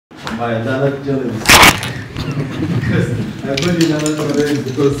my learned journalist. Because I call you learned journalist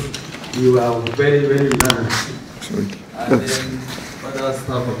because you are very, very learned. And then other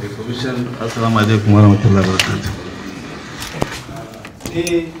staff of the commission, Assalamu alaikum wa rahmatullahi wa barakatuh.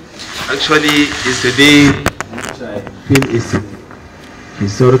 Today, actually, is a day which I feel is a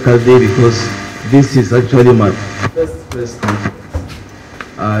historical day because this is actually my first press conference.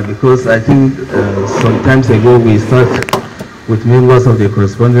 Because I think some times ago we started with members of the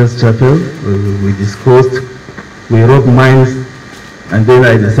Correspondence Chapel. We discussed, we rubbed minds, and then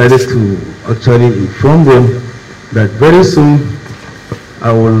I decided to actually inform them that very soon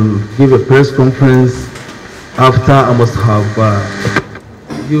I will give a press conference after I must have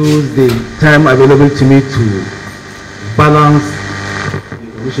used the time available to me to balance the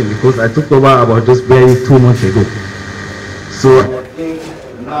commission, because I took over about just barely 2 months ago. So I think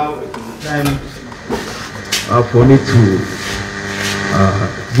now it is time for me to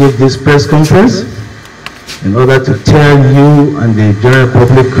give this press conference in order to tell you and the general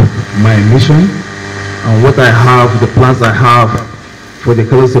public my mission and what I have, the plans I have for the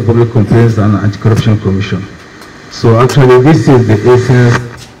Kano State Public Complaints and Anti-Corruption Commission. So actually this is the essence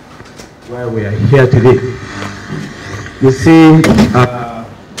why we are here today. You see,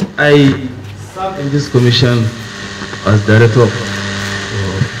 I served in this commission as Director of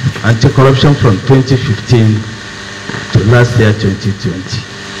Anti-Corruption from 2015 to last year, 2020.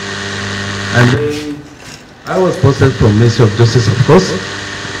 And then I was posted from Ministry of Justice, of course,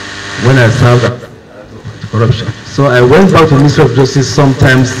 when I served as Corruption. So I went back to Ministry of Justice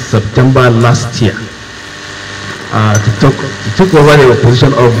sometime September last year to take over the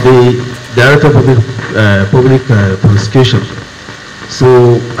position of the Director of Public Prosecution.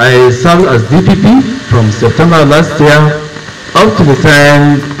 So I served as DPP from September last year up to the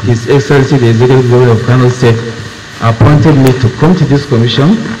time His Excellency the Executive Governor of Kano State appointed me to come to this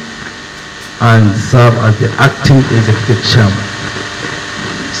commission and serve as the acting executive chairman.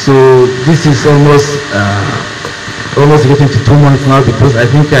 So this is almost getting to 2 months now, because I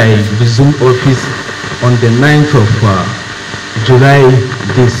think I resumed office on the 9th of July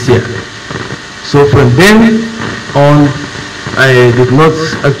this year. So from then on, I did not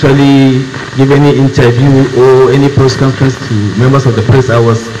actually give any interview or any press conference to members of the press. I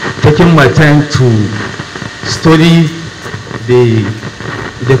was taking my time to study the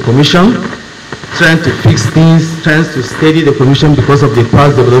commission, trying to fix things, trying to steady the commission because of the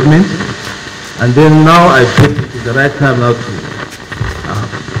past development. And then now I think it is the right time now to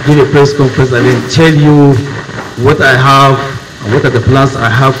give a press conference and then tell you what I have and what are the plans I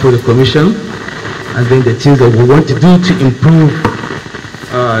have for the commission, and then the things that we want to do to improve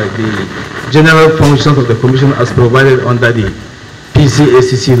the general functions of the commission as provided under the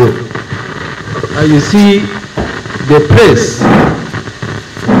PCACC law. You see, the press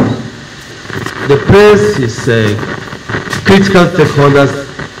is critical stakeholders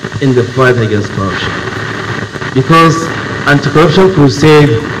in the fight against corruption, because anti-corruption crusade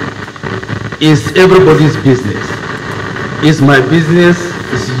is everybody's business. It's my business,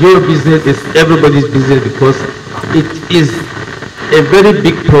 it's your business, it's everybody's business, because it is a very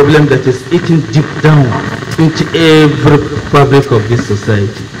big problem that is eating deep down into every fabric of this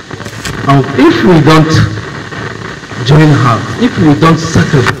society. And if we don't join hands, if we don't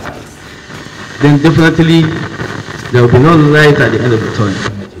sacrifice, then definitely there will be no light at the end of the tunnel.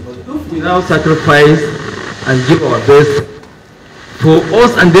 If we now sacrifice and give our best for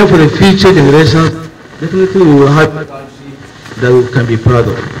us and then for the future generations, definitely we will have a country that we can be proud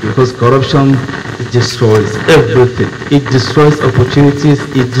of, because corruption destroys everything. It destroys opportunities,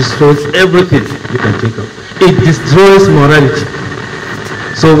 it destroys everything you can think of. It destroys morality.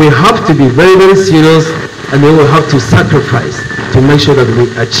 So we have to be very, very serious, and then we have to sacrifice to make sure that we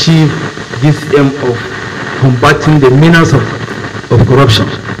achieve this aim of combating the menace of corruption.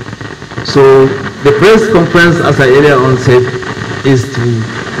 So the press conference, as I earlier on said, is to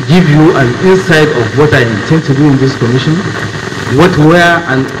give you an insight of what I intend to do in this commission, what were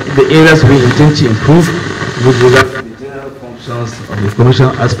and the areas we intend to improve with regard to the general functions of the commission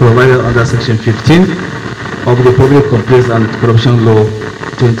as provided under Section 15 of the Public Complaints and Corruption Law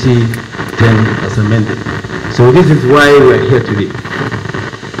 2010 as amended. So this is why we are here today.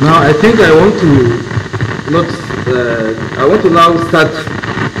 Now I think I want to now start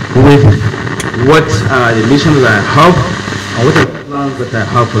with what are the missions I have and what are the plans that I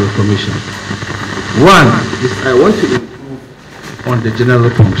have for the commission. One is I want to improve on the general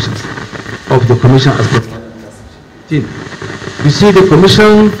functions of the commission as provided under Section 15. You see, the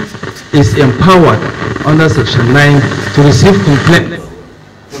commission is empowered under Section 9 to receive complaints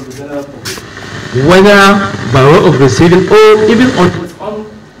from the general public, whether by way of receiving or even on its own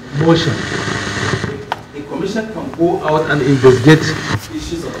motion, the commission can go out and investigate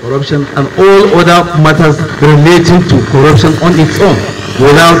issues of corruption and all other matters relating to corruption on its own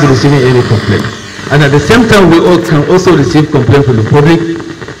without receiving any complaint. And at the same time, we all can also receive complaints from the public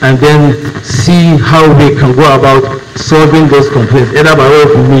and then see how we can go about solving those complaints, either by way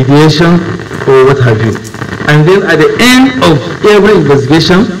of mediation or what have you. And then at the end of every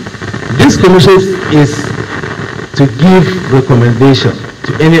investigation, this commission is to give recommendation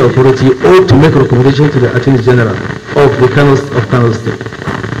to any authority or to make recommendation to the Attorney General of the Kano State.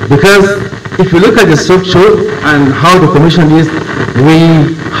 Because if you look at the structure and how the commission is,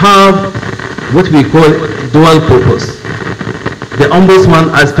 we have what we call dual purpose. The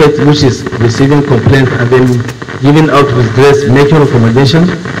ombudsman aspect, which is receiving complaints and then giving out redress, making recommendations,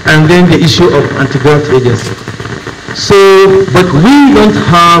 and then the issue of anti-graft agency. So, but we don't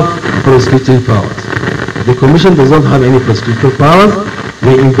have prosecuting powers. The commission does not have any prosecuting powers.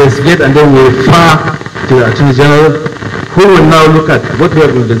 We investigate and then we refer to the Attorney General, who will now look at what we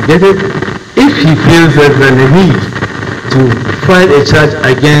have investigated. If he feels that there is a need to file a charge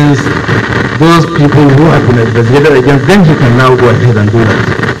against those people who have been investigated against, then he can now go ahead and do that.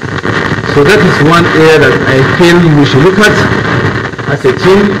 So that is one area that I feel we should look at. As a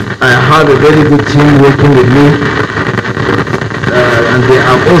team, I have a very good team working with me, and they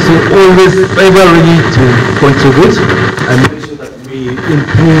are also always ever ready to contribute and make sure that we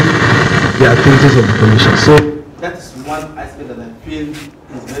improve the activities of the commission. So that is one aspect that I feel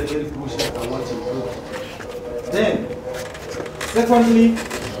is very, very crucial I want to improve. Then,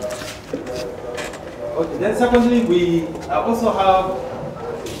 secondly, we also have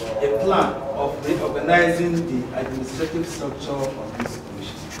a plan of reorganizing the administrative structure of this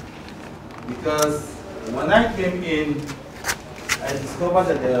commission. Because when I came in, I discovered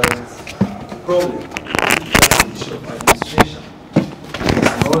that there was a problem with the issue of administration.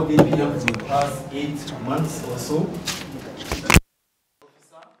 All DPM for the past 8 months or so.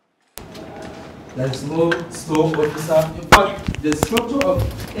 There is no store officer. In fact, the structure of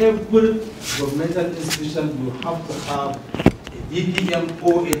every governmental institution, you have to have a DPM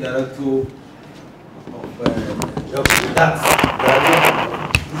or a director of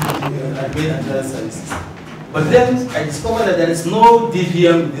admin and data services. But then I discovered that there is no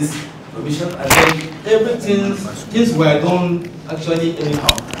DPM in this commission, and then everything, things were done actually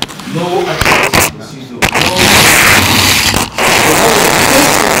anyhow. No actual procedure.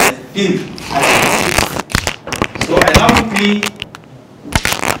 So I now quickly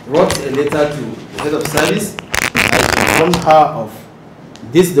wrote a letter to the head of service. I informed her of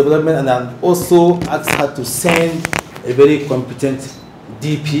this development, and I also asked her to send a very competent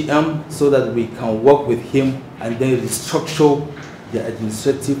DPM so that we can work with him and then restructure the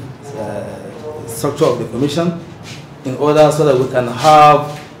administrative structure of the commission in order so that we can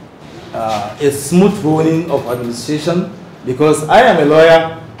have a smooth running of administration. Because I am a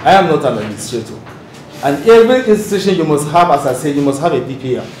lawyer, I am not an administrator. And every institution you must have, as I said, you must have a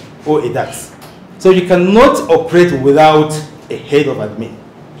DPM or a DAX. So you cannot operate without a head of admin.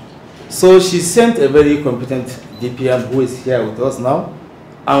 So she sent a very competent DPM who is here with us now.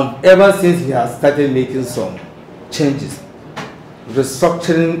 And ever since he has started making some changes,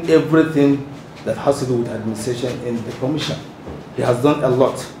 restructuring everything that has to do with administration in the commission. He has done a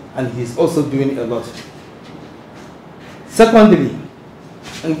lot, and he's also doing a lot. Secondly,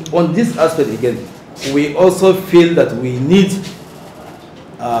 and on this aspect again, we also feel that we need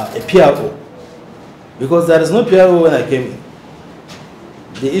a PRO, because there is no PRO when I came in.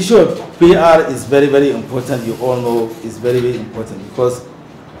 The issue of PR is very, very important. You all know it's very, very important, because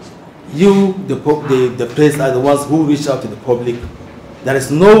you, the press, are the ones who reach out to the public. There is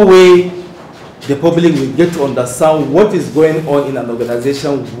no way the public will get to understand what is going on in an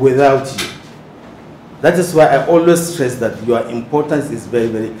organization without you. That is why I always stress that your importance is very,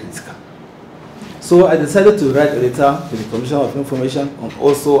 very critical. So I decided to write a letter to the Commissioner of Information and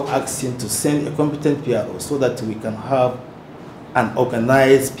also ask him to send a competent PRO so that we can have an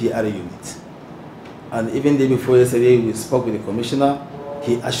organized PR unit. And even the day before yesterday, we spoke with the Commissioner.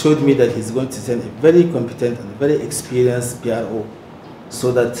 He assured me that he's going to send a very competent and very experienced PRO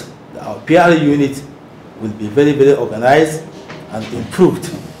so that our PR unit will be very, very organized and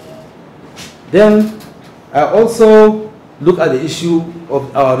improved. Then I also look at the issue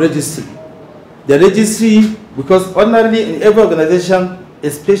of our registry. The registry, because ordinarily in every organization,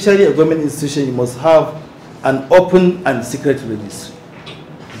 especially a government institution, you must have an open and secret registry.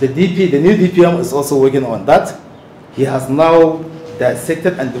 The new DPM is also working on that. He has now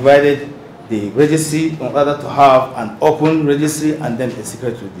dissected and divided the registry in order to have an open registry and then a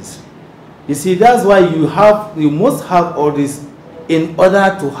secret registry. You see, that's why you must have all these in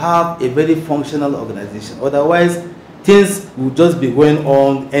order to have a very functional organization. Otherwise, things will just be going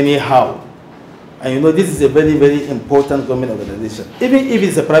on anyhow. And you know, this is a very, very important government organization. Even if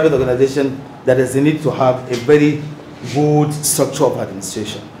it's a private organization, there is a need to have a very good structure of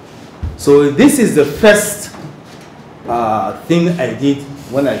administration. So this is the first thing I did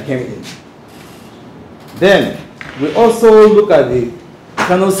when I came in. Then we also look at the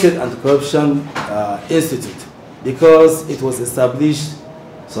Kano State Anti-Corruption Institute, because it was established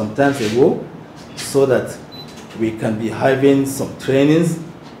some time ago so that we can be having some trainings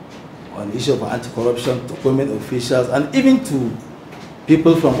on the issue of anti-corruption to government officials and even to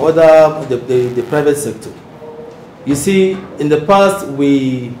people from the private sector. You see, in the past,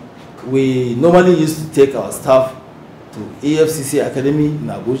 we normally used to take our staff to EFCC Academy in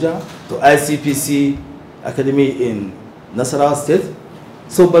Abuja, to ICPC Academy in Nasarawa State.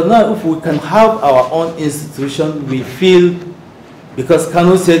 So, but now if we can have our own institution, we feel, because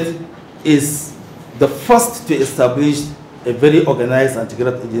Kano State is the first to establish a very organized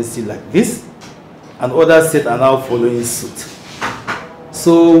anti-corruption agency like this, and other states are now following suit.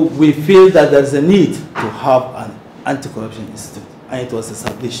 So we feel that there's a need to have an anti-corruption institute, and it was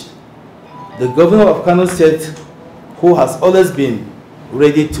established. The governor of Kano State, who has always been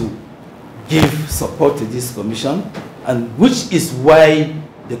ready to give support to this commission, and which is why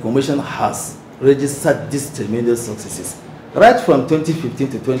the commission has registered these tremendous successes. Right from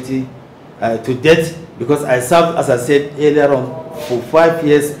 2015 to date, because I served, as I said earlier on, for 5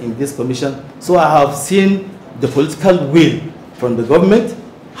 years in this commission, so I have seen the political will from the government,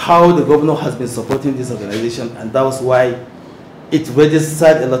 how the governor has been supporting this organization, and that was why it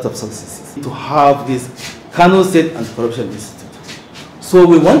registered a lot of successes to have this Kano State Anti-Corruption Institute. So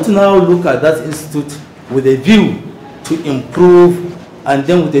we want to now look at that institute with a view to improve, and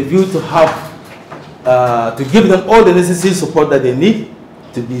then with a view to have, to give them all the necessary support that they need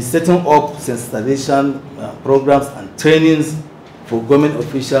to be setting up sensitization programs and trainings for government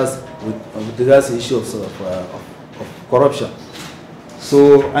officials with regards to the issue of corruption.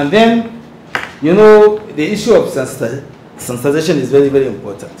 So, and then, you know, the issue of sensitization is very, very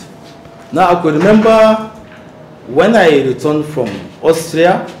important. Now, I could remember when I returned from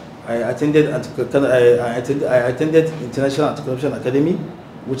Austria, I attended International Anti-Corruption Academy,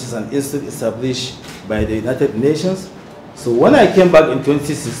 which is an institute established by the United Nations. So when I came back in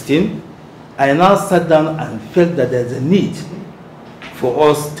 2016, I now sat down and felt that there's a need for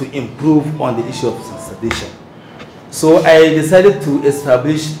us to improve on the issue of sensitization. So I decided to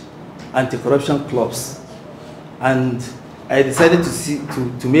establish anti-corruption clubs, and I decided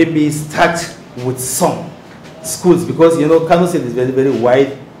to maybe start with some schools, because you know Kano State is very, very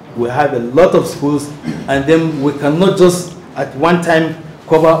wide. We have a lot of schools, and then we cannot just at one time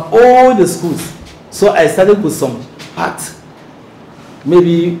cover all the schools. So I started with some parts.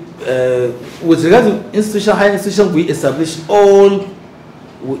 Maybe with regard to institution, higher institution, we established in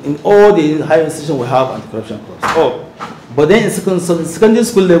all the higher institutions we have anti-corruption clubs. Oh, but then in secondary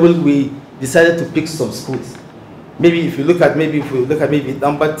school level, we decided to pick some schools. Maybe if you look at maybe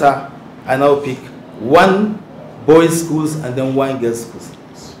Dambata, I now pick 1 boys' schools and then 1 girls' schools.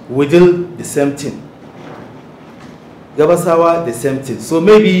 Within the same thing. Gabasawa, the same thing. So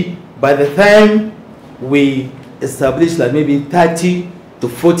maybe by the time we establish like maybe 30 to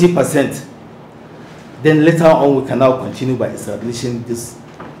 40%, then later on we can now continue by establishing these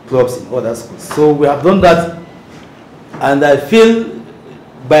clubs in other schools. So we have done that, and I feel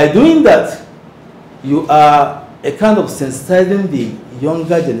by doing that, you are a kind of sensitizing the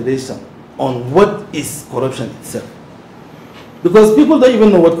younger generation on what is corruption itself. Because people don't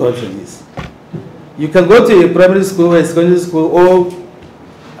even know what corruption is. You can go to a primary school or a secondary school,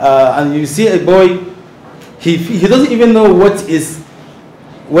 and you see a boy, he doesn't even know what is,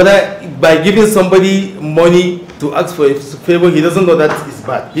 whether by giving somebody money to ask for a favor, he doesn't know that is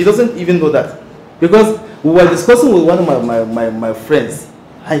bad. He doesn't even know that. Because we were discussing with one of my friends,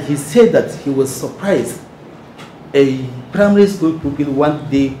 and he said that he was surprised. A primary school pupil one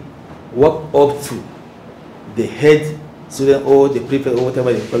day walked up to the head student or the prefect or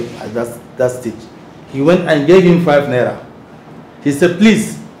whatever they call it at that stage. He went and gave him 5 naira. He said,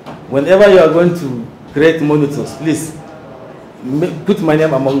 please, whenever you are going to create monitors, please put my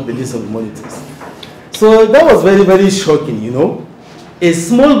name among the list of monitors. So that was very, very shocking, you know. A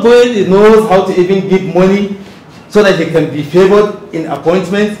small boy knows how to even give money so that he can be favored in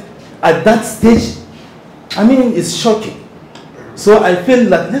appointment at that stage. I mean, it's shocking. So I feel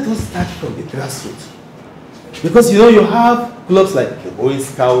like let us start from the grassroots. Because, you know, you have clubs like the Boy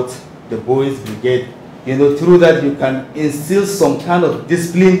Scout, the Boys Brigade. You know, through that you can instill some kind of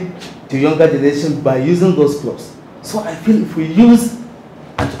discipline to younger generation by using those clubs. So I feel if we use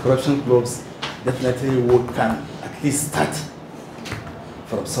anti-corruption clubs, definitely we can at least start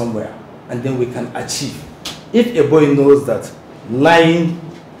from somewhere, and then we can achieve. If a boy knows that lying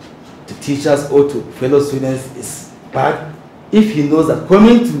to teachers or to fellow students is bad, if he knows that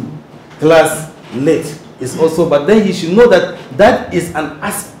coming to class late is also bad, then he should know that that is an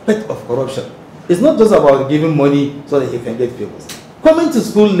aspect of corruption. It's not just about giving money so that he can get favors. Coming to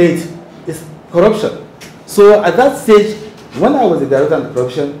school late is corruption. So at that stage, when I was the director of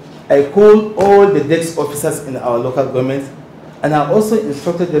corruption, I called all the desk officers in our local government, and I also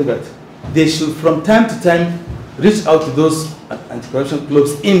instructed them that they should from time to time reach out to those anti-corruption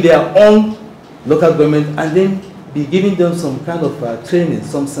clubs in their own local government, and then be giving them some kind of training,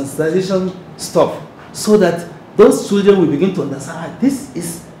 some sensitization stuff, so that those children will begin to understand, this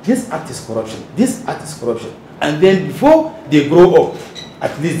act is corruption, this act is corruption. And then before they grow up,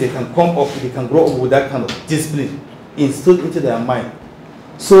 at least they can come up, they can grow up with that kind of discipline instilled into their mind.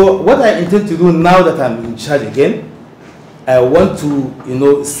 So what I intend to do now that I'm in charge again, I want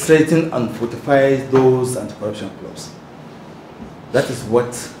to, strengthen and fortify those anti-corruption clubs. That is what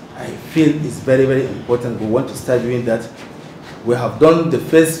I feel is very, very important. We want to start doing that. We have done the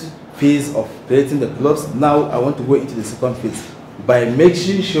first phase of creating the clubs. Now I want to go into the second phase by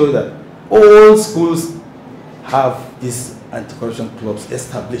making sure that all schools have these anti-corruption clubs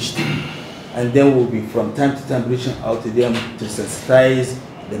established. And then we'll be from time to time reaching out to them to sensitize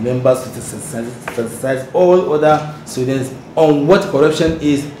the members, to sensitize all other students on what corruption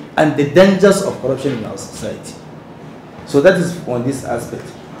is and the dangers of corruption in our society. So that is on this aspect.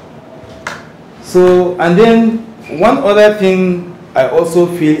 So, and then one other thing I also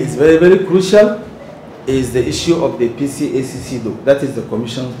feel is very, very crucial is the issue of the PCACC law, that is the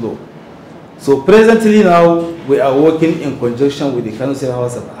Commission's law. So presently now, we are working in conjunction with the Kano State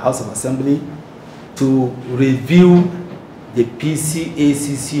House of Assembly to review the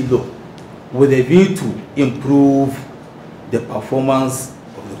PCACC law with a view to improve the performance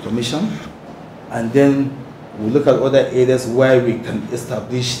of the Commission, and then we'll look at other areas where we can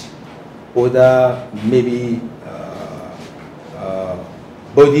establish other maybe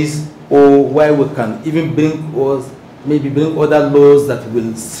bodies, or where we can even bring other laws that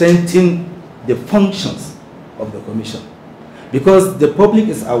will strengthen the functions of the Commission. Because the public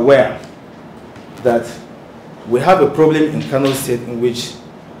is aware that we have a problem in Kano State in which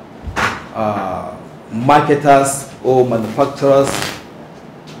marketers or manufacturers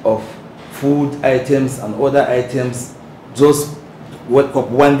of food items and other items just wake up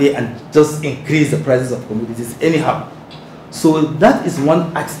one day and just increase the prices of commodities anyhow. So that is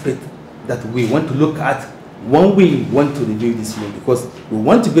one aspect that we want to look at when we want to review this law, because we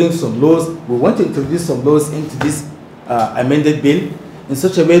want to bring some laws, we want to introduce some laws into this amended bill in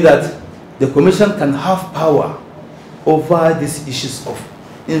such a way that the Commission can have power over these issues of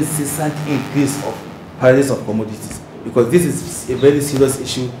incessant increase of prices of commodities, because this is a very serious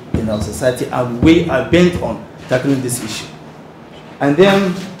issue in our society and we are bent on tackling this issue. And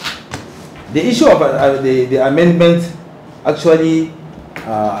then the issue of the amendment actually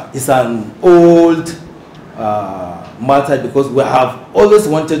is an old matter, because we have always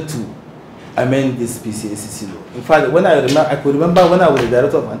wanted to amend this PCACC law. In fact, when I could remember when I was the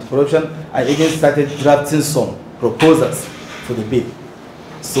director of anti-corruption, I even started drafting some proposals for the bill.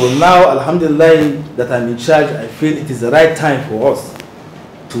 So now, alhamdulillah, that I'm in charge, I feel it is the right time for us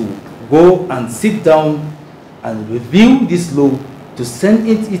to go and sit down and review this law to send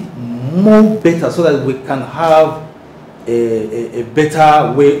it more better, so that we can have a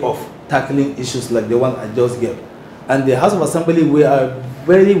better way of tackling issues like the one I just gave. And the House of Assembly, we have a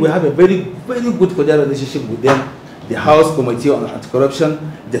very, very good cordial relationship with them. The House Committee on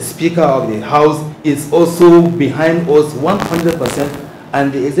Anti-Corruption, the Speaker of the House is also behind us 100%,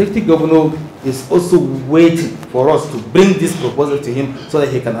 and the Executive Governor is also waiting for us to bring this proposal to him so that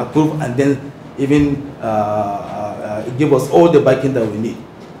he can approve and then even give us all the backing that we need.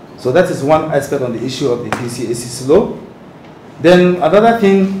 So that is one aspect on the issue of the PCACC law. Then another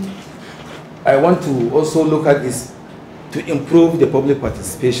thing I want to also look at is to improve the public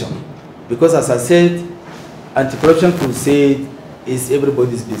participation, because as I said, anti-corruption crusade is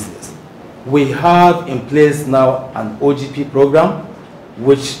everybody's business. We have in place now an OGP program,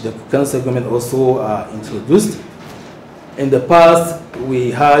 which the council government also introduced. In the past,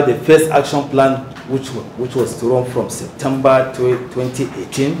 we had the first action plan, which was to run from September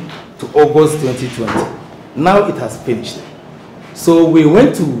 2018 to August 2020. Now it has finished. So we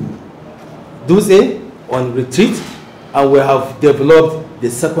went to Duze on retreat, and we have developed the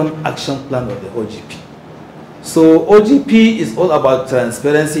second action plan of the OGP. So OGP is all about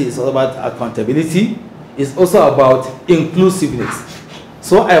transparency, it's all about accountability, is also about inclusiveness.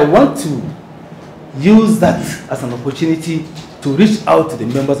 So I want to use that as an opportunity to reach out to the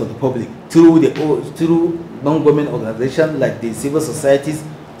members of the public through non-government organizations like the civil societies,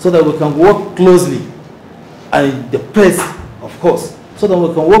 so that we can work closely, and the press, of course, so that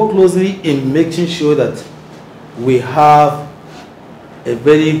we can work closely in making sure that we have a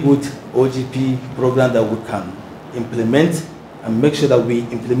very good OGP program that we can implement, and make sure that we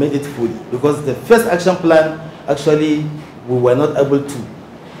implement it fully. Because the first action plan, actually, we were not able to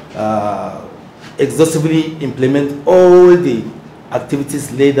exhaustively implement all the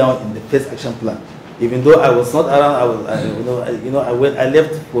activities laid down in the first action plan. Even though I was not around, I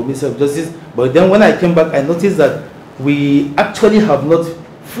left for Ministry of Justice. But then when I came back, I noticed that we actually have not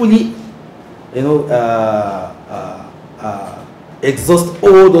fully, exhaust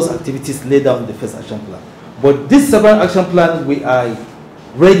all those activities laid down in the first action plan. But this second action plan, we are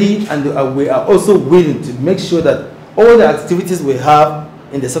ready, and we are also willing to make sure that all the activities we have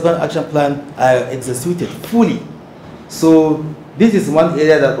in the second action plan are executed fully. So this is one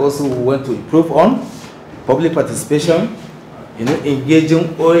area that also we want to improve on: public participation,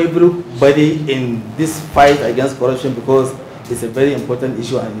 engaging everybody in this fight against corruption, because it's a very important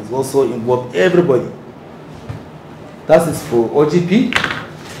issue and it also involves everybody. That is for OGP.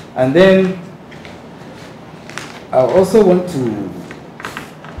 And then I also want to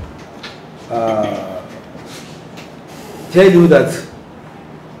tell you that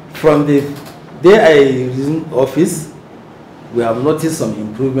from the day I resumed office, we have noticed some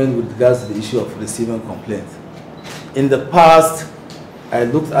improvement with regards to the issue of receiving complaints. In the past, I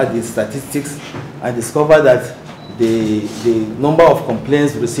looked at the statistics and discovered that the number of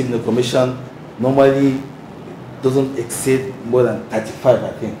complaints received in the commission normally doesn't exceed more than 35,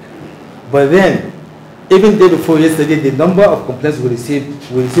 I think. But then, even day before yesterday, the number of complaints we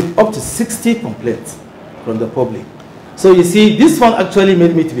received up to 60 complaints from the public. So you see, this one actually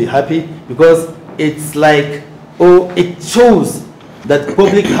made me to be happy, because it's like, it shows that the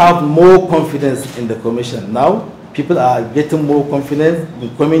public have more confidence in the commission. Now, people are getting more confidence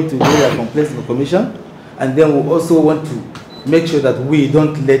in coming to do their complaints in the commission, and then we also want to make sure that we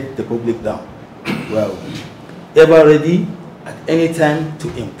don't let the public down. Well, ever ready at any time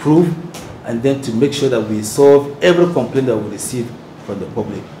to improve, and then to make sure that we solve every complaint that we receive from the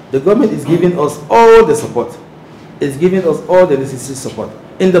public. The government is giving us all the support. It's giving us all the necessary support.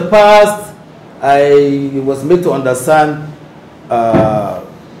 In the past, I was made to understand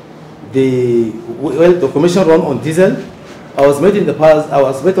the commission run on diesel. I was made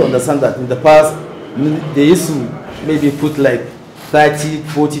to understand that in the past they used to maybe put like 30,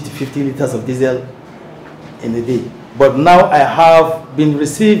 40 to 50 liters of diesel in a day. But now I have been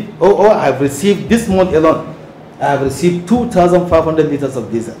received, or I have received this month alone, I have received 2,500 liters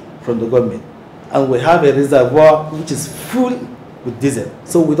of diesel from the government. And we have a reservoir which is full with diesel.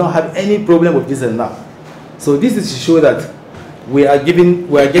 So we don't have any problem with diesel now. So this is to show that we are getting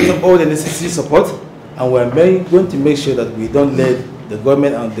all the necessary support, and we are going to make sure that we don't let the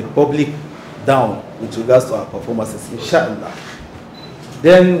government and the public down with regards to our performances, inshallah.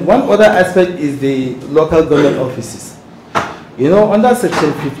 Then one other aspect is the local government offices. Under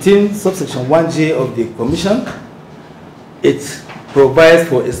section 15, subsection 1J of the commission, it provides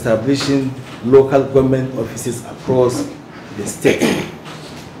for establishing local government offices across the state.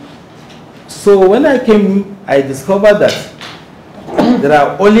 So when I came, I discovered that there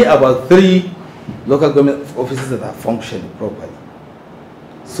are only about 3 local government offices that are functioning properly.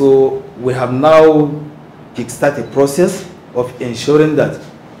 So we have now kickstarted a process of ensuring that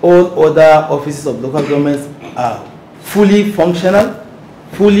all other offices of local governments are fully functional,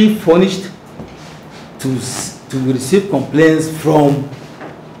 fully furnished to receive complaints from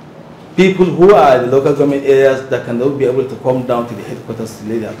people who are in the local government areas that cannot be able to come down to the headquarters to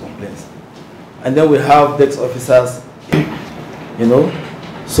lay their complaints. And then we have desk officers,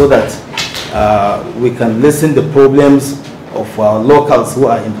 so that we can listen the problems of our locals who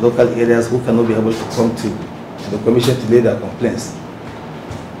are in local areas who cannot be able to come to the commission to lay their complaints.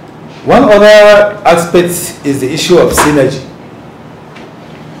 One other aspect is the issue of synergy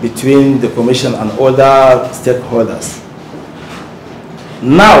between the commission and other stakeholders.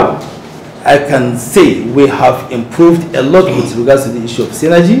 Now, I can say we have improved a lot with regards to the issue of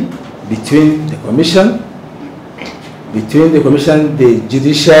synergy between the commission, the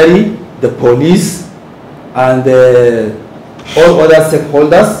judiciary, the police, and all other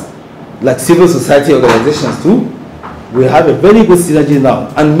stakeholders, like civil society organizations too. We have a very good synergy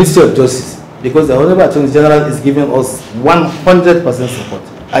now, and Ministry of Justice, because the Honorable Attorney General is giving us 100% support.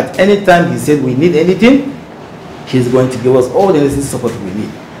 At any time he said we need anything, he's going to give us all the necessary support we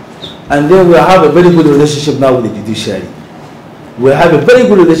need. And then we have a very good relationship now with the judiciary. We have a very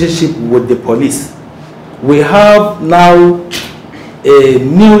good relationship with the police. We have now a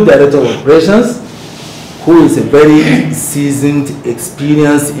new director of operations who is a very seasoned,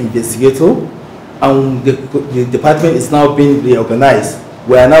 experienced investigator, and the department is now being reorganized.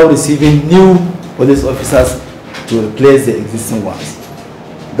 We are now receiving new police officers to replace the existing ones.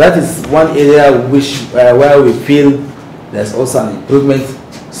 That is one area where we feel there's also an improvement,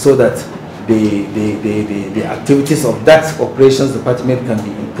 so that the activities of that operations department can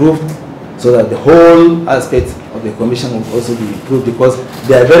be improved, so that the whole aspect of the commission will also be improved, because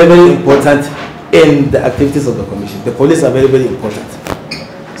they are very, very important in the activities of the commission. The police are very, very important.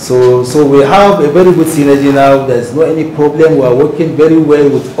 So we have a very good synergy now. There's no any problem. We are working very well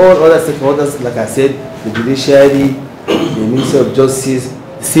with all other stakeholders, like I said, the judiciary, the Ministry of Justice,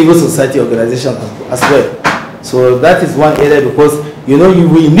 civil society organizations as well. So that is one area, because you know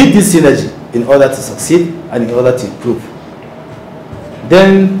we need this synergy in order to succeed and in order to improve.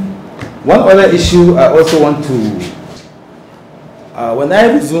 Then one other issue I also want to, when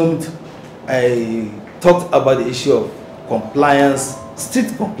I resumed, I talked about the issue of compliance,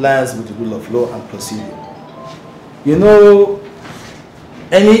 strict compliance with the rule of law and procedure. You know,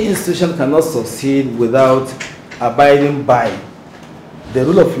 any institution cannot succeed without abiding by the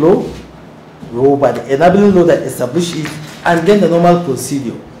rule of law, by the enabling law that establishes it, and then the normal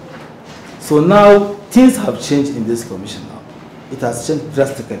procedure. So now things have changed in this commission now. It has changed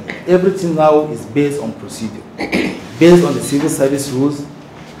drastically. Everything now is based on procedure, based on the civil service rules.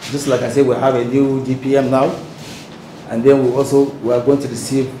 Just like I said, we have a new DPM now, and then we are going to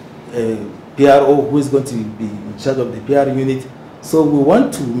receive a PRO who is going to be in charge of the PR unit. So we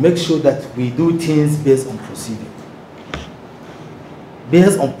want to make sure that we do things based on procedure.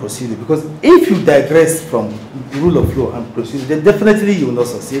 Based on procedure, because if you digress from rule of law and procedure, then definitely you will not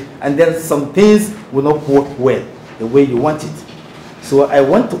succeed, and then some things will not work well the way you want it. So I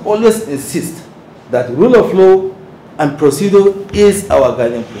want to always insist that rule of law and procedure is our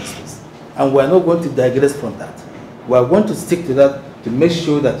guiding principles, and we are not going to digress from that. We are going to stick to that to make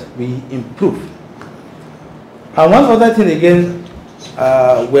sure that we improve. And one other thing again,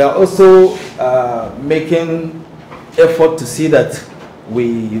 we are also making effort to see that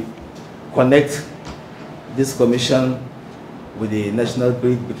we connect this commission with the national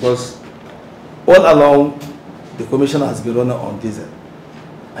grid, because all along the commission has been running on diesel,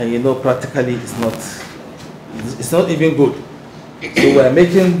 and you know practically it's not even good. So we are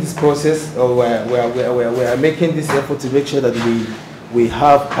making this process, or we are making this effort to make sure that we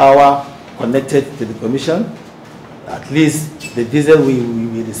have power connected to the commission. At least the diesel we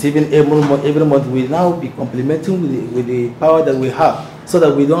receiving every month will now be complementing with the power that we have, so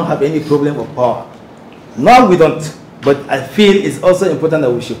that we don't have any problem of power. Now we don't, but I feel it's also important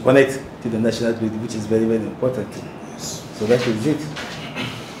that we should connect to the national grid, which is very, very important. So that is it.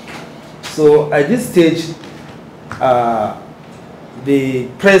 So at this stage, the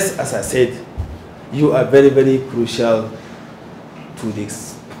press, as I said, you are very, very crucial to the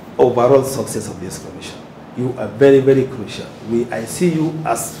overall success of this commission. You are very, very crucial. I see you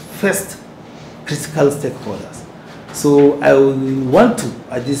as first critical stakeholders. So I want to,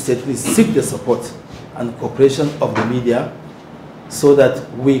 at this stage, please seek the support and cooperation of the media, so that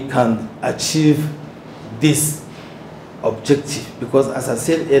we can achieve this objective. Because as I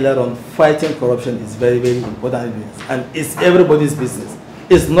said earlier on, fighting corruption is very, very important, and it's everybody's business.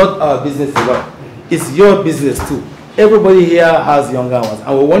 It's not our business alone. It's your business too. Everybody here has younger ones,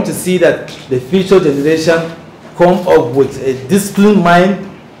 and we want to see that the future generation come up with a disciplined mind,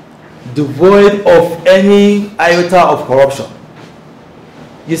 devoid of any iota of corruption.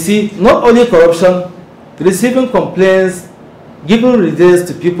 You see, not only corruption, receiving complaints, giving redress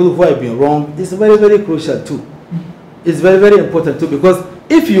to people who have been wrong is very, very crucial too. It's very, very important too, because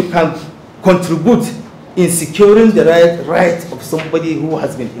if you can contribute in securing the right of somebody who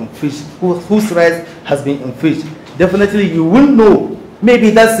has been infringed, whose right has been infringed, definitely you will know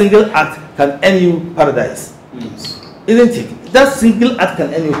maybe that single act can earn you paradise. Yes. Isn't it? That single act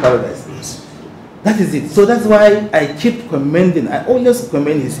can earn you paradise. Yes. That is it. So that's why I keep commending, I always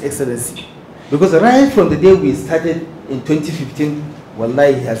commend His Excellency. Because right from the day we started in 2015,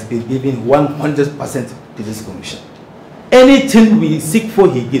 Wallahi, he has been giving 100% to this commission. Anything we seek for,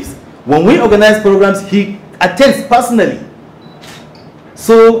 he gives. When we organize programs, he attends personally.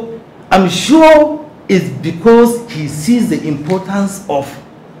 So I'm sure it's because he sees the importance of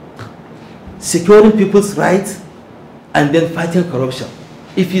securing people's rights and then fighting corruption.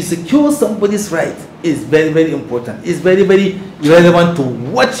 If you secure somebody's right, it's very, very important. It's very, very relevant to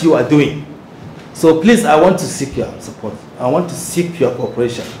what you are doing. So please, I want to seek your support. I want to seek your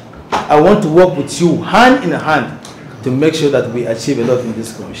cooperation. I want to work with you hand in hand to make sure that we achieve a lot in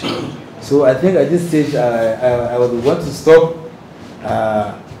this commission. So I think at this stage I would want to stop.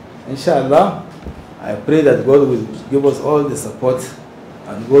 Inshallah, I pray that God will give us all the support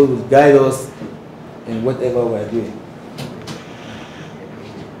and God will guide us in whatever we are doing.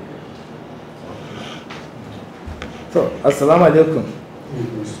 So, assalamu alaikum.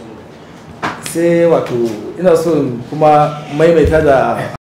 Sai wato ina so kuma maimaita da